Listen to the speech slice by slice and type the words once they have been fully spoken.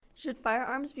Should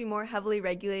firearms be more heavily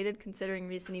regulated considering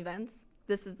recent events?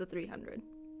 This is the 300.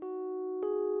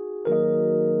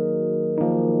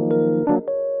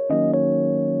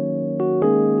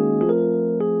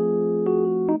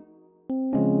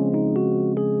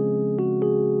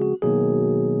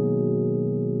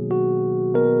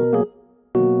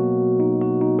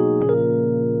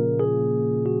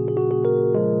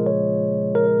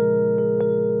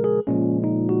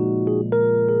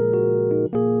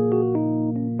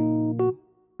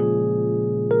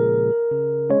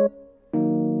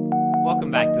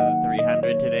 Welcome back to the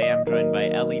 300. Today I'm joined by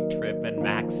Ellie Tripp and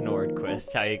Max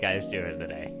Nordquist. How you guys doing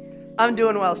today? I'm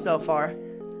doing well so far.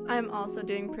 I'm also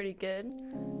doing pretty good.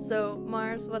 So,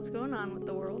 Mars, what's going on with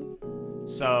the world?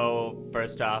 So,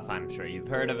 first off, I'm sure you've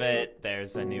heard of it.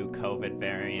 There's a new COVID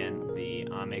variant, the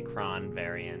Omicron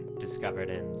variant, discovered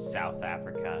in South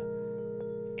Africa.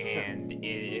 And it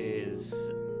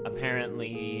is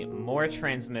apparently more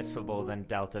transmissible than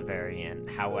Delta variant,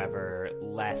 however,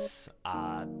 less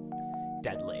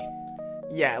deadly.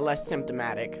 Yeah, less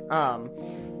symptomatic.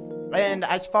 And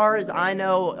as far as I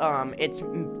know, it's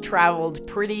traveled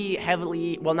pretty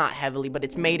heavily, well, not heavily, but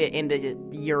it's made it into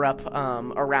Europe,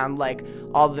 around, like,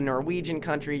 all the Norwegian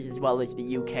countries as well as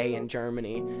the UK and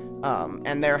Germany.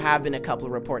 And there have been a couple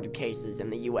of reported cases in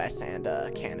the US and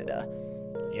Canada.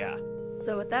 Yeah.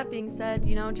 So with that being said,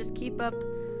 just keep up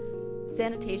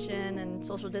sanitation and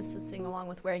social distancing along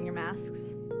with wearing your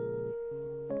masks.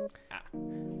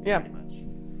 Yeah.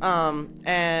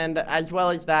 And as well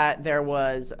as that, there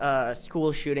was a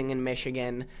school shooting in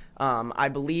Michigan. I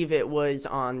believe it was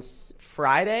on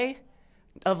Friday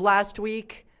of last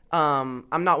week. I'm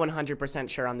not 100%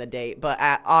 sure on the date, but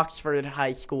at Oxford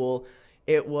High School,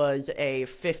 it was a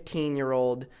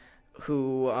 15-year-old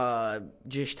who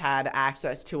just had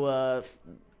access to a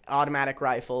automatic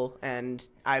rifle, and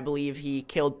I believe he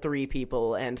killed 3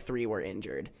 people and 3 were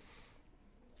injured.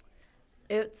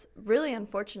 It's really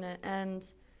unfortunate, and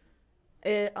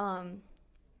it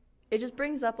just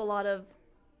brings up a lot of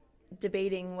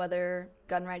debating whether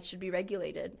gun rights should be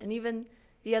regulated. And even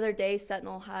the other day,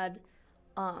 Sentinel had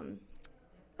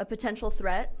a potential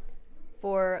threat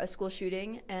for a school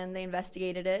shooting, and they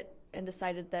investigated it and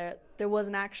decided that there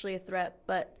wasn't actually a threat,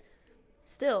 but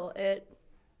still, it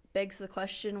begs the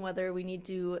question whether we need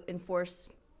to enforce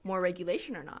more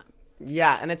regulation or not.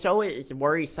 Yeah, and it's always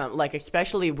worrisome, like,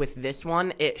 especially with this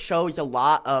one, it shows a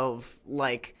lot of,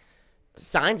 like,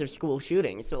 signs of school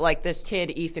shootings. So, like, this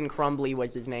kid, Ethan Crumbly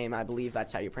was his name, I believe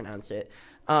that's how you pronounce it.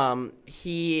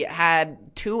 He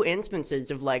had 2 instances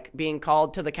of, like, being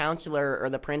called to the counselor or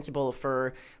the principal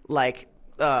for, like,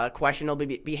 questionable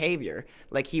behavior.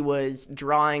 Like, he was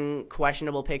drawing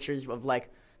questionable pictures of, like,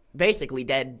 basically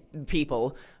dead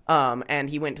people, and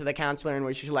he went to the counselor and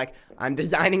was just like, I'm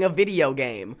designing a video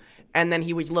game. And then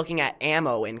he was looking at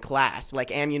ammo in class,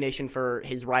 like ammunition for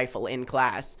his rifle in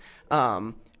class.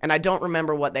 And I don't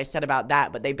remember what they said about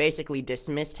that, but they basically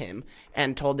dismissed him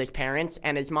and told his parents,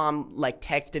 and his mom, like,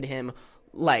 texted him,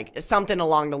 like, something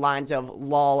along the lines of,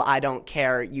 lol, I don't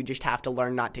care, you just have to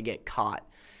learn not to get caught.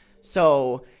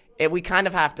 So we kind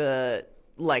of have to,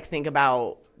 like, think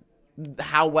about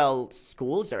how well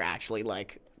schools are actually,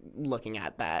 like, looking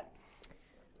at that.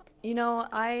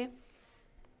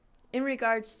 In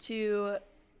regards to,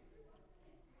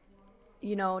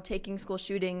 taking school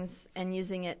shootings and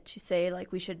using it to say,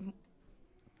 like, we should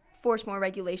force more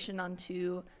regulation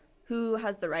onto who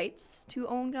has the rights to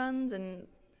own guns and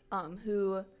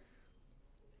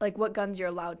what guns you're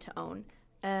allowed to own.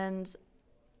 And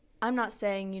I'm not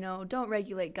saying, don't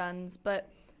regulate guns, but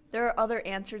there are other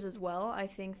answers as well. I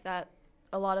think that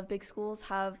a lot of big schools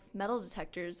have metal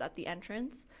detectors at the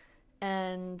entrance,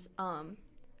 and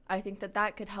I think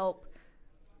that could help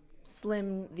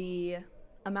slim the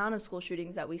amount of school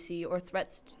shootings that we see or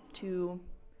threats to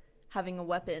having a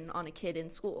weapon on a kid in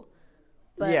school.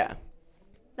 But yeah,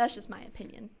 that's just my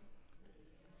opinion.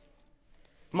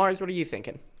 Mars, what are you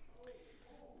thinking?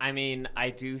 I mean, I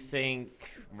do think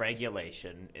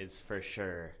regulation is for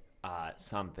sure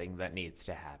something that needs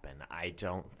to happen. I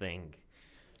don't think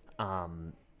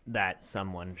that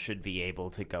someone should be able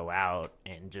to go out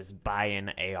and just buy an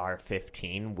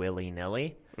AR-15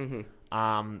 willy-nilly.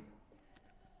 Mm-hmm.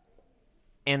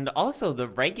 And also, the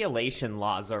regulation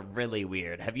laws are really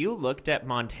weird. Have you looked at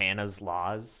Montana's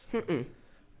laws? Mm-mm.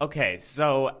 Okay,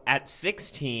 so at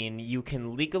 16, you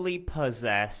can legally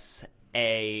possess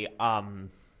a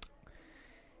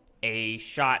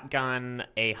shotgun,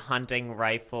 a hunting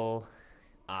rifle.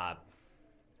 I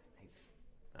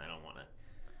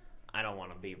don't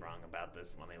want to be wrong about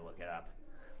this. Let me look it up.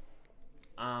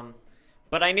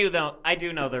 But I do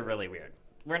know they're really weird.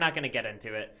 We're not going to get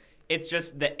into it. it's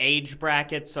just the age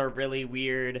brackets are really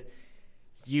weird.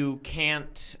 You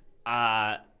can't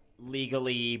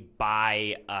legally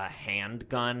buy a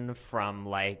handgun from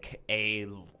like a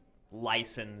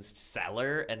licensed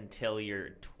seller until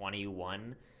you're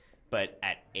 21, but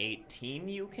at 18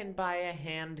 you can buy a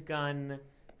handgun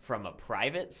from a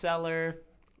private seller.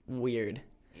 Weird.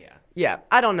 Yeah. Yeah,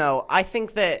 I don't know. I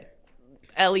think that,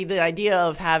 Ellie, the idea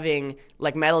of having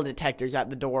like metal detectors at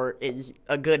the door is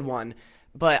a good one,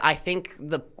 but I think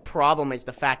the problem is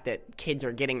the fact that kids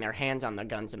are getting their hands on the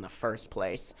guns in the first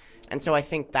place. And so I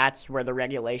think that's where the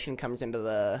regulation comes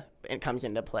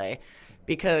into play.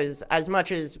 Because as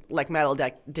much as like metal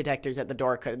detectors at the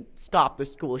door could stop the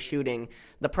school shooting,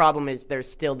 the problem is there's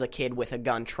still the kid with a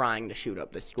gun trying to shoot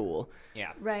up the school.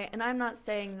 Yeah. Right, and I'm not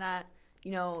saying that,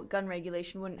 gun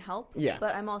regulation wouldn't help. Yeah.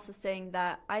 But I'm also saying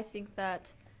that I think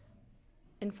that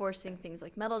enforcing things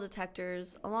like metal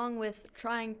detectors, along with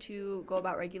trying to go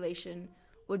about regulation,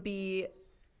 would be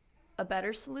a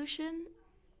better solution.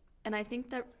 And I think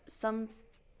that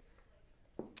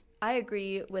I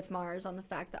agree with Mars on the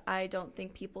fact that I don't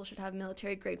think people should have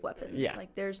military-grade weapons. Yeah.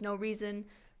 Like, there's no reason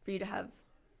for you to have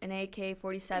an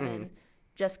AK-47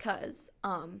 just 'cause.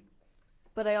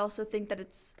 But I also think that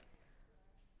it's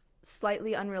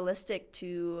slightly unrealistic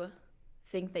to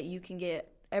think that you can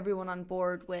get everyone on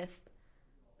board with,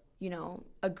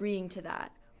 agreeing to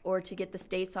that, or to get the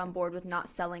states on board with not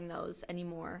selling those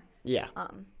anymore. Yeah.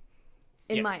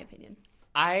 In my opinion.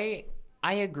 I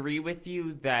agree with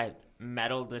you that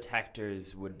metal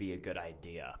detectors would be a good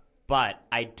idea, but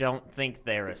I don't think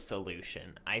they're a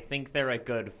solution. I think they're a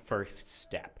good first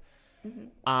step.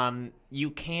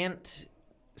 You can't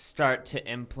start to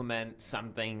implement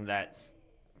something that's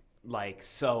like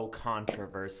so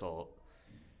controversial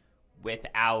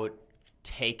without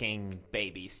taking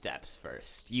baby steps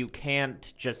first. You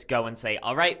can't just go and say,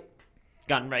 all right,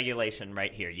 gun regulation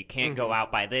right here. You can't go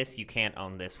out by this. You can't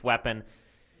own this weapon.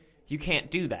 You can't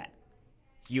do that.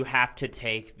 You have to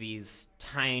take these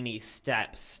tiny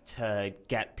steps to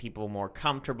get people more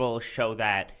comfortable, show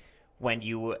that when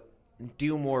you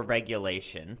do more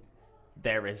regulation,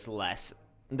 there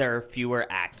are fewer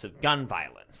acts of gun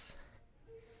violence.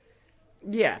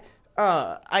 Yeah.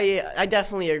 I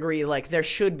definitely agree. Like, there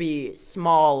should be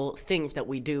small things that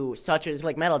we do, such as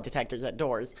like metal detectors at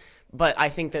doors. But I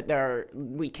think that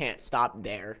we can't stop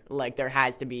there. Like, there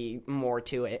has to be more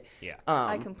to it. Yeah.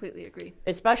 I completely agree.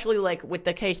 Especially like with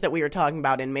the case that we were talking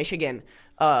about in Michigan,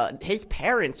 his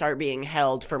parents are being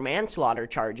held for manslaughter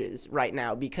charges right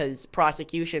now because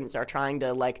prosecutions are trying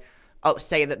to like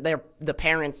say that the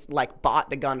parents like bought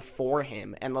the gun for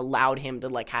him and allowed him to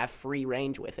like have free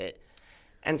range with it.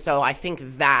 And so I think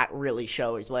that really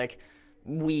shows like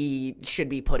we should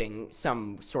be putting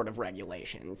some sort of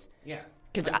regulations. Yeah.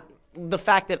 Because the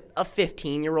fact that a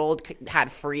 15-year-old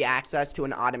had free access to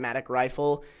an automatic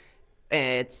rifle,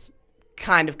 it's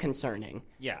kind of concerning.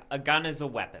 Yeah, a gun is a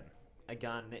weapon. A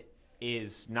gun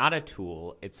is not a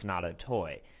tool. It's not a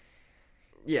toy.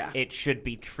 Yeah. It should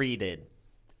be treated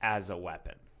as a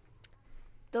weapon.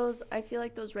 I feel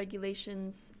like those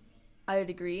regulations, I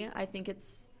would agree. I think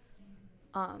it's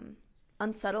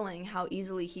unsettling how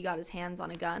easily he got his hands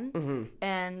on a gun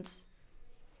and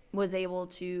was able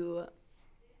to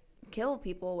kill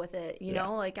people with it, you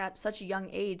know, like at such a young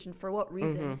age, and for what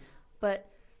reason. But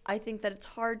I think that it's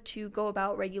hard to go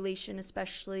about regulation,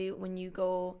 especially when you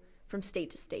go from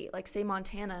state to state. Like, say,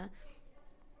 Montana,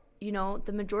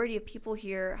 the majority of people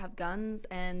here have guns,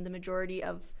 and the majority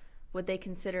of what they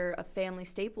consider a family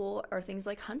staple are things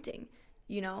like hunting.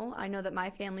 I know that my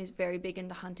family's very big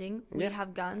into hunting. We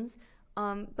have guns,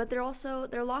 but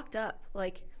they're locked up.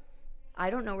 Like, I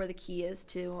don't know where the key is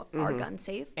to our gun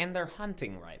safe. And they're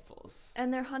hunting rifles.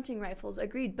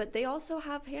 Agreed. But they also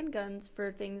have handguns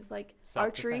for things like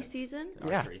archery season.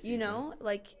 Archery season.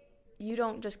 Like, you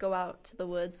don't just go out to the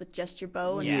woods with just your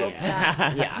bow and Yeah. hope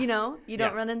that, Yeah. you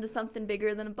don't run into something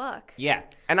bigger than a buck. Yeah.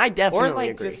 And I definitely Or,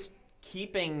 like, agree. just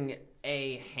keeping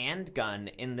a handgun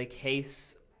in the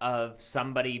case of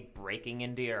somebody breaking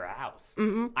into your house.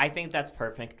 I think that's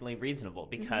perfectly reasonable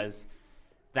because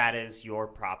that is your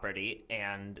property,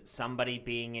 and somebody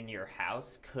being in your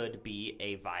house could be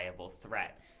a viable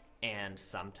threat. And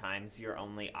sometimes your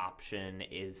only option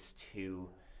is to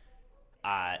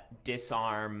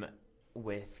disarm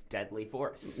with deadly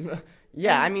force.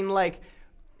 Yeah, I mean, like,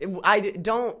 I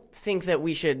don't think that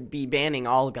we should be banning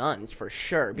all guns for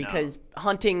sure, because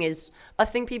hunting is a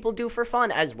thing people do for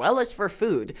fun as well as for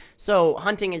food. So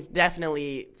hunting is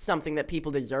definitely something that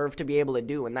people deserve to be able to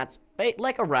do, and that's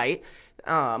like a right.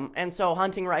 And so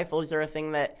hunting rifles are a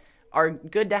thing that are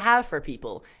good to have for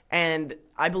people, and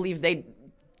I believe they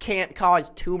can't cause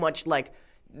too much like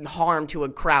harm to a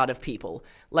crowd of people.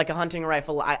 Like a hunting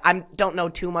rifle, I don't know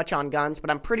too much on guns, but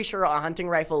I'm pretty sure a hunting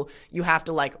rifle, you have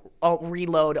to like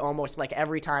reload almost like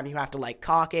every time. You have to like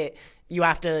cock it. You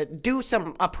have to do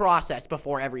a process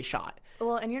before every shot.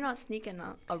 Well, and you're not sneaking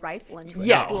a rifle into a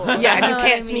Yeah, school. yeah, and you know can't what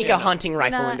I sneak mean? a hunting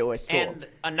rifle not- into a school. And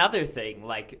another thing,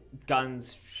 like,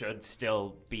 guns should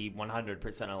still be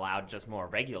 100% allowed, just more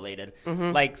regulated.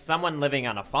 Like, someone living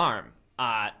on a farm,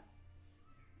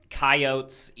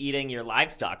 coyotes eating your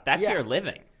livestock, that's Yeah. your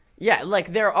living. Yeah, like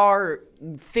there are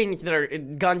things that are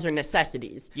guns are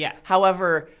necessities. Yeah.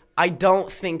 However, I don't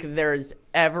think there's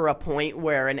ever a point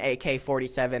where an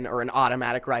AK-47 or an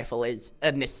automatic rifle is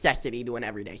a necessity to an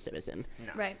everyday citizen.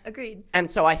 Right, agreed. And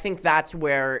so I think that's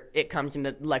where it comes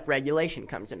into, like, regulation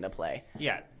comes into play.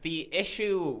 Yeah, the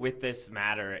issue with this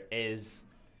matter is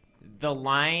the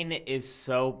line is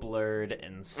so blurred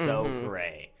and so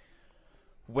gray.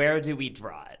 Where do we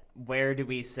draw it? Where do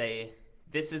we say,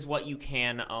 this is what you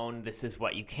can own, this is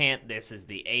what you can't, this is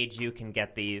the age you can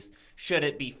get these? Should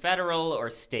it be federal or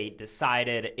state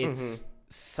decided? It's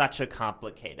such a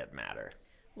complicated matter.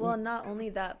 Well, not only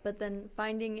that, but then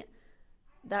finding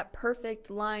that perfect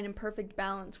line and perfect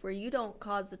balance where you don't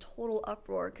cause a total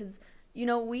uproar. Because, you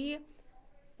know,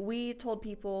 we told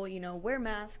people, you know, wear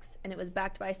masks, and it was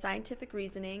backed by scientific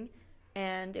reasoning,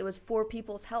 and it was for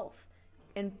people's health.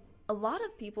 And a lot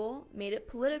of people made it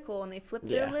political, and they flipped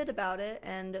their lid about it,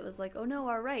 and it was like, oh no,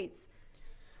 our rights.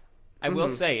 I will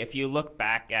say, if you look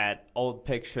back at old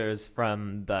pictures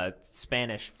from the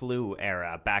Spanish flu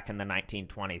era back in the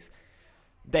 1920s,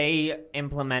 they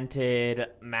implemented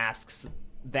masks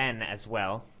then as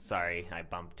well. Sorry, I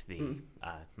bumped the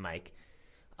mic.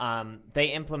 They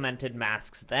implemented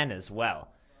masks then as well.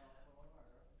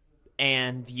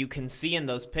 And you can see in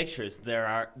those pictures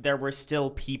there were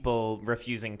still people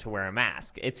refusing to wear a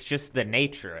mask. It's just the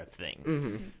nature of things.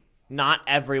 Not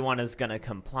everyone is going to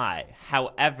comply.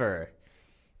 However,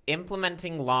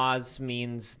 implementing laws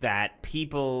means that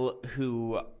people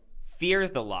who fear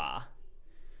the law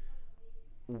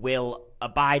will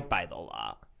abide by the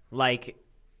law. Like,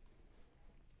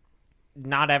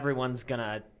 not everyone's going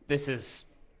to... This is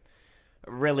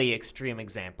a really extreme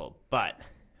example, but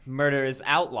murder is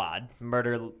outlawed.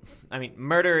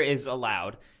 Murder is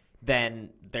allowed.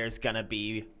 Then there's going to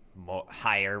be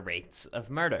higher rates of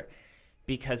murder.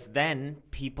 Because then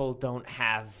people don't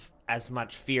have as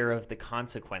much fear of the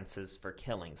consequences for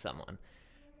killing someone.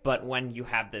 But when you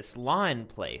have this law in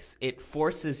place, it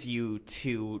forces you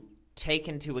to take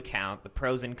into account the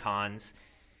pros and cons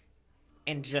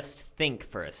and just think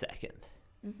for a second.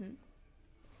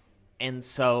 And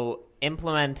so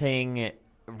implementing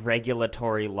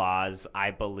regulatory laws,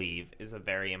 I believe, is a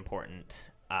very important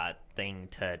thing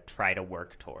to try to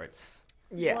work towards.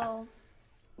 Yeah. Well,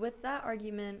 with that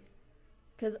argument,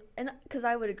 because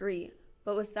I would agree,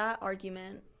 but with that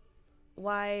argument,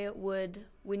 why would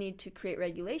we need to create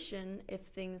regulation if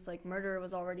things like murder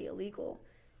was already illegal?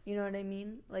 You know what I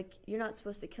mean? Like, you're not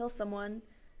supposed to kill someone,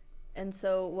 and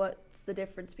so what's the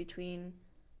difference between...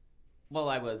 Well,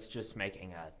 I was just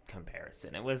making a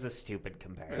comparison. It was a stupid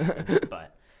comparison,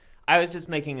 but I was just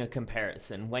making a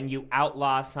comparison. When you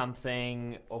outlaw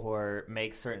something or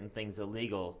make certain things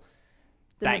illegal,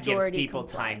 that gives people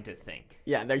time to think.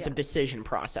 Yeah, there's a decision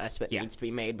process that Yeah. needs to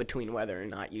be made between whether or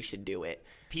not you should do it.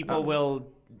 People will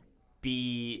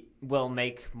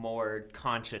make more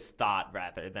conscious thought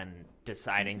rather than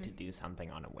deciding to do something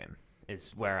on a whim,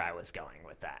 is where I was going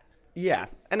with that. Yeah,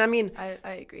 and I mean, I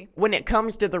agree. when it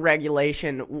comes to the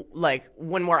regulation, like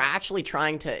when we're actually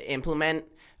trying to implement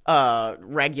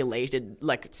regulated,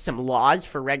 like some laws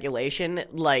for regulation,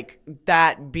 like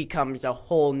that becomes a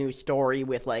whole new story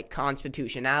with like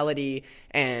constitutionality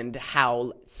and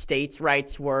how states'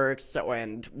 rights works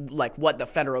and like what the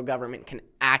federal government can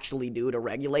actually do to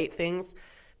regulate things,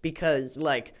 because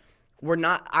like I'm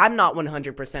not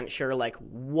 100% sure like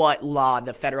what law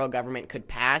the federal government could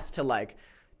pass to like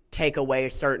take away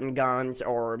certain guns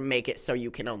or make it so you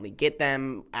can only get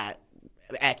them at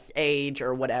X age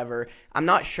or whatever. I'm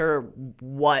not sure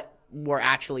what we're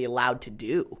actually allowed to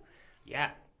do.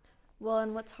 Yeah. Well,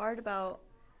 and what's hard about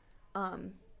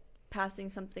passing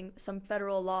some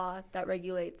federal law that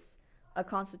regulates a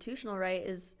constitutional right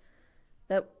is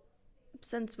that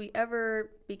since we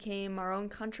ever became our own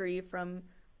country from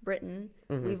Britain,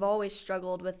 we've always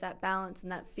struggled with that balance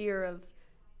and that fear of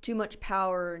too much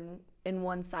power in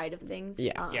one side of things.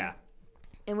 Yeah.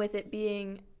 And with it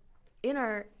being in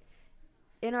our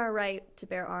right to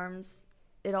bear arms,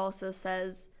 it also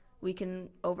says we can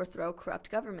overthrow corrupt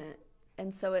government.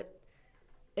 And so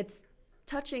it's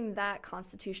touching that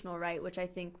constitutional right, which I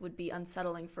think would be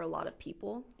unsettling for a lot of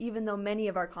people, even though many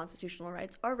of our constitutional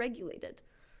rights are regulated.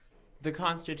 The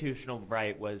constitutional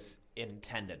right was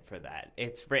intended for that.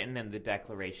 It's written in the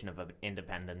Declaration of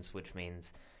Independence, which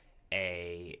means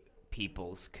a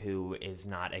people's coup is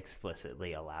not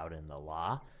explicitly allowed in the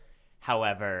law.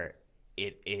 However,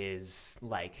 it is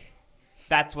like,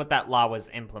 that's what that law was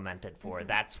implemented for. Mm-hmm.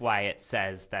 That's why it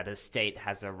says that a state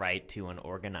has a right to an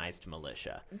organized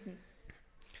militia. Mm-hmm.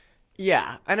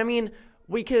 Yeah, and I mean,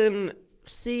 we can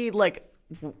see, like,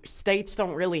 states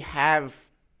don't really have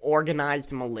organized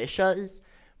militias,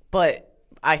 but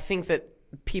I think that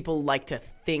people like to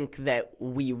think that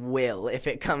we will, if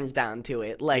it comes down to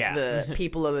it. Like, the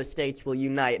people of the states will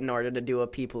unite in order to do a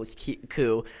people's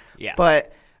coup. Yeah.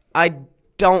 But I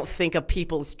don't think a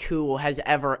people's coup has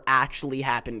ever actually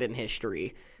happened in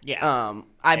history. Yeah.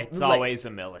 It's always a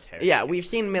military. Yeah, we've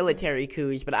seen military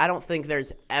coups, but I don't think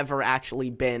there's ever actually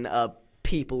been a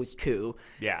people's coup.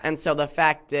 Yeah. And so the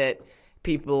fact that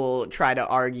people try to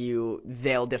argue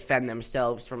they'll defend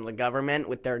themselves from the government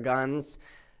with their guns,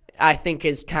 I think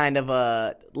is kind of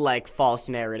a, like, false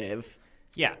narrative.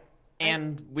 Yeah.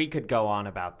 And we could go on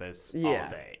about this all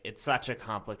day. It's such a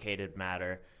complicated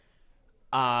matter.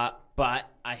 But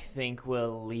I think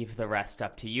we'll leave the rest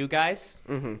up to you guys.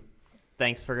 Mm-hmm.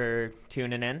 Thanks for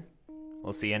tuning in.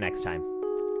 We'll see you next time.